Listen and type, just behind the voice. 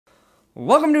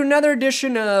Welcome to another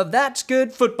edition of That's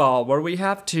Good Football, where we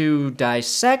have to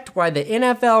dissect why the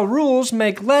NFL rules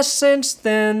make less sense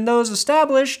than those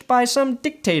established by some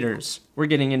dictators. We're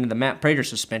getting into the Matt Prater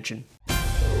suspension.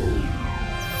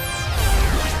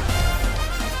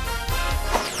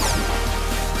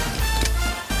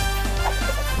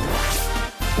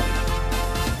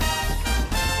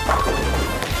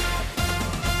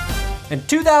 In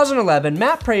 2011,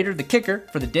 Matt Prater, the kicker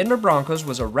for the Denver Broncos,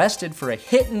 was arrested for a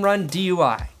hit-and-run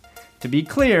DUI. To be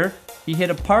clear, he hit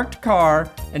a parked car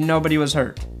and nobody was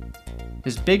hurt.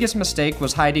 His biggest mistake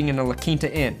was hiding in a La Quinta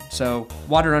Inn, so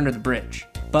water under the bridge.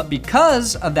 But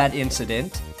because of that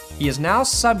incident, he is now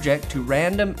subject to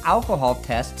random alcohol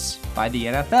tests by the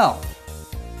NFL,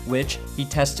 which he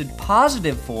tested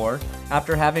positive for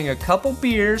after having a couple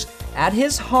beers at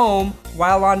his home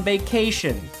while on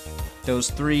vacation.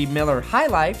 Those 3 Miller High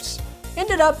Lifes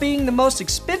ended up being the most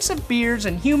expensive beers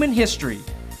in human history,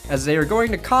 as they are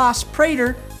going to cost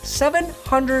Prater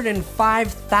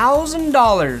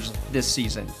 $705,000 this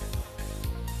season.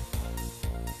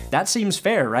 That seems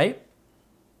fair, right?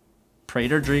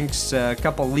 Prater drinks a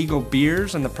couple legal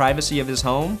beers in the privacy of his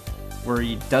home, where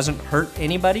he doesn't hurt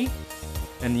anybody,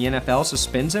 and the NFL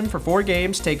suspends him for 4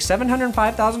 games, takes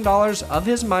 $705,000 of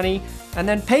his money, and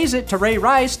then pays it to Ray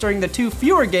Rice during the 2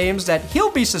 fewer games that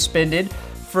he'll be suspended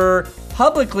for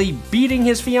publicly beating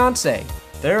his fiancée.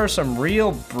 There are some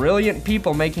real brilliant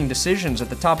people making decisions at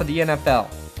the top of the NFL.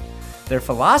 Their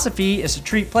philosophy is to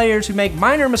treat players who make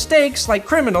minor mistakes like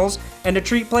criminals, and to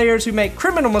treat players who make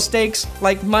criminal mistakes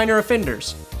like minor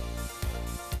offenders.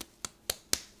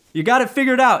 You got it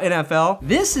figured out, NFL.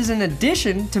 This is in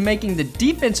addition to making the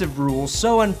defensive rules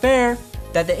so unfair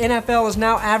that the NFL is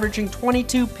now averaging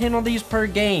 22 penalties per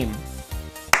game.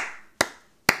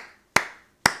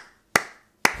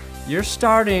 You're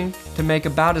starting to make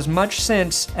about as much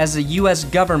sense as the US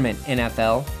government,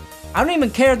 NFL. I don't even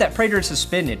care that Prater is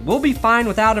suspended. We'll be fine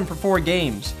without him for 4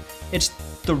 games. It's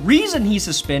the reason he's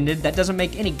suspended that doesn't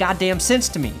make any goddamn sense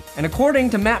to me. And according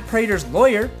to Matt Prater's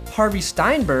lawyer, Harvey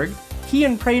Steinberg, he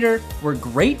and Prater were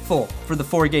grateful for the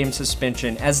 4-game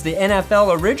suspension, as the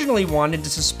NFL originally wanted to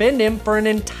suspend him for an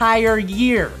entire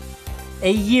year.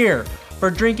 A year for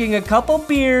drinking a couple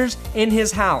beers in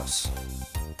his house.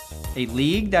 A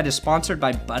league that is sponsored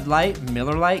by Bud Light,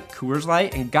 Miller Lite, Coors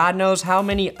Light, and God knows how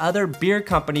many other beer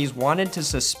companies wanted to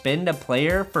suspend a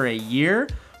player for a year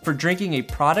for drinking a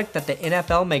product that the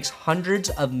NFL makes hundreds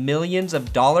of millions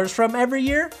of dollars from every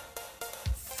year?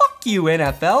 Fuck you,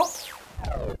 NFL.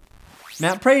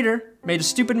 Matt Prater made a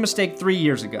stupid mistake 3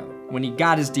 years ago when he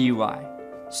got his DUI.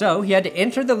 So he had to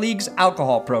enter the league's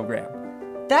alcohol program.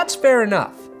 That's fair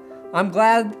enough. I'm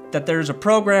glad that there's a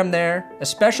program there,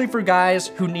 especially for guys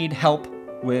who need help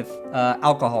with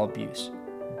alcohol abuse.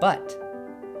 But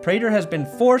Prater has been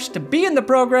forced to be in the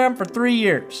program for 3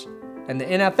 years, and the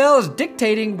NFL is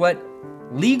dictating what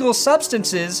legal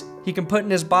substances he can put in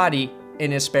his body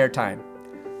in his spare time.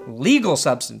 Legal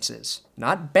substances,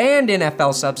 not banned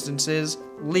NFL substances,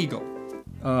 legal.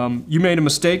 You made a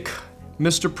mistake,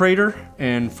 Mr. Prater,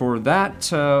 and for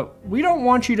that, we don't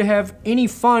want you to have any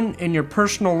fun in your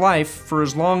personal life for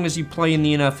as long as you play in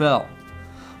the NFL.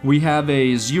 We have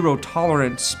a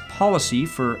zero-tolerance policy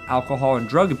for alcohol and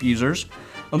drug abusers,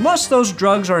 unless those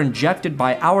drugs are injected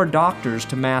by our doctors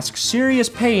to mask serious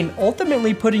pain,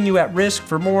 ultimately putting you at risk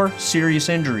for more serious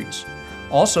injuries.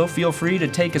 Also, feel free to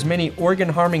take as many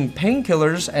organ-harming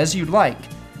painkillers as you'd like.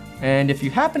 And if you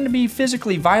happen to be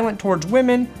physically violent towards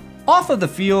women, off of the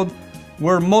field,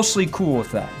 we're mostly cool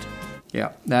with that.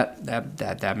 Yeah,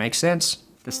 that makes sense.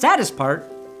 The saddest part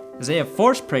is they have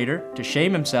forced Prater to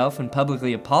shame himself and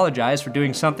publicly apologize for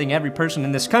doing something every person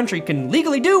in this country can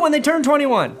legally do when they turn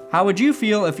 21. How would you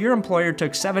feel if your employer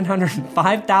took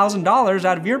 $705,000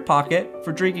 out of your pocket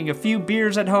for drinking a few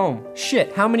beers at home?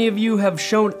 Shit, how many of you have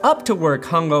shown up to work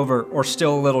hungover or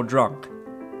still a little drunk?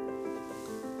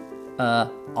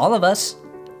 All of us.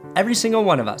 Every single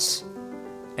one of us.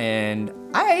 And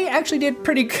I actually did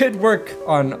pretty good work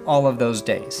on all of those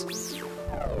days.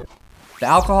 The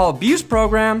alcohol abuse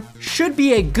program should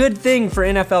be a good thing for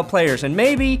NFL players, and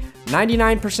maybe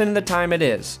 99% of the time it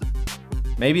is.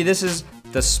 Maybe this is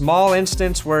the small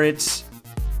instance where it's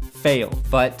failed,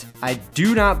 but I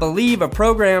do not believe a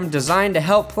program designed to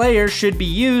help players should be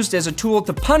used as a tool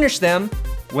to punish them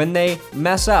when they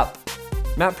mess up.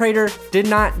 Matt Prater did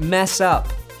not mess up.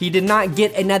 He did not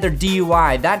get another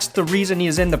DUI. That's the reason he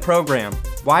is in the program.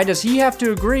 Why does he have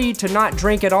to agree to not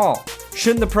drink at all?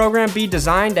 Shouldn't the program be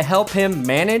designed to help him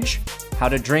manage how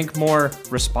to drink more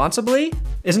responsibly?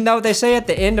 Isn't that what they say at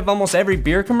the end of almost every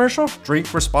beer commercial?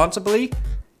 Drink responsibly.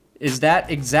 Is that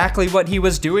exactly what he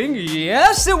was doing?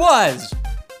 Yes, it was!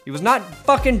 He was not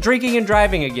fucking drinking and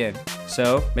driving again.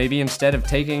 So maybe instead of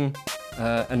taking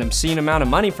an obscene amount of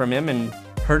money from him and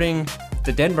hurting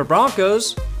the Denver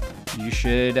Broncos, you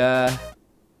should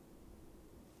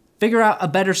figure out a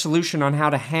better solution on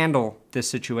how to handle this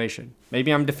situation.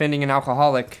 Maybe I'm defending an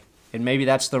alcoholic, and maybe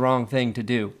that's the wrong thing to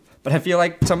do. But I feel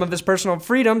like some of his personal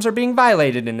freedoms are being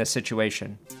violated in this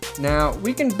situation. Now,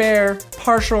 we can bear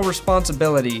partial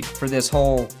responsibility for this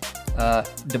whole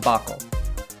debacle,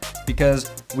 because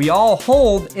we all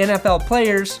hold NFL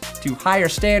players to higher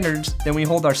standards than we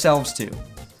hold ourselves to,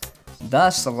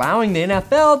 thus allowing the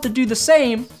NFL to do the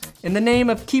same in the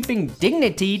name of keeping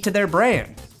dignity to their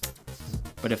brand.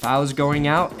 But if I was going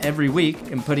out every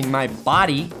week and putting my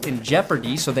body in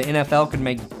jeopardy so the NFL could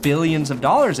make billions of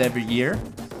dollars every year,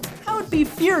 I would be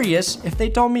furious if they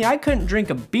told me I couldn't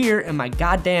drink a beer in my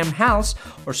goddamn house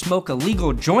or smoke a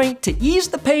legal joint to ease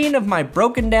the pain of my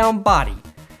broken down body,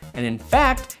 and in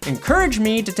fact, encourage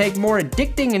me to take more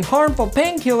addicting and harmful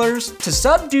painkillers to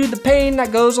subdue the pain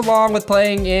that goes along with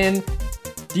playing in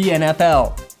the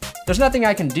NFL. There's nothing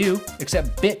I can do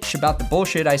except bitch about the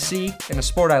bullshit I see in a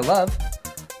sport I love.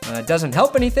 It doesn't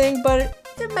help anything, but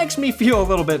it makes me feel a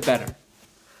little bit better.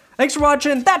 Thanks for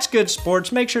watching That's Good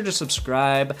Sports. Make sure to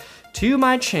subscribe to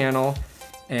my channel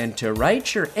and to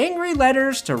write your angry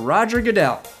letters to Roger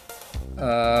Goodell.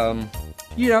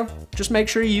 You know, just make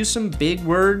sure you use some big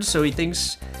words so he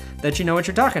thinks that you know what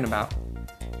you're talking about.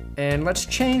 And let's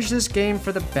change this game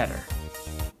for the better.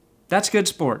 That's Good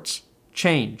Sports.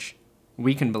 Change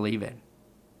we can believe in.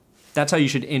 That's how you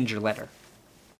should end your letter.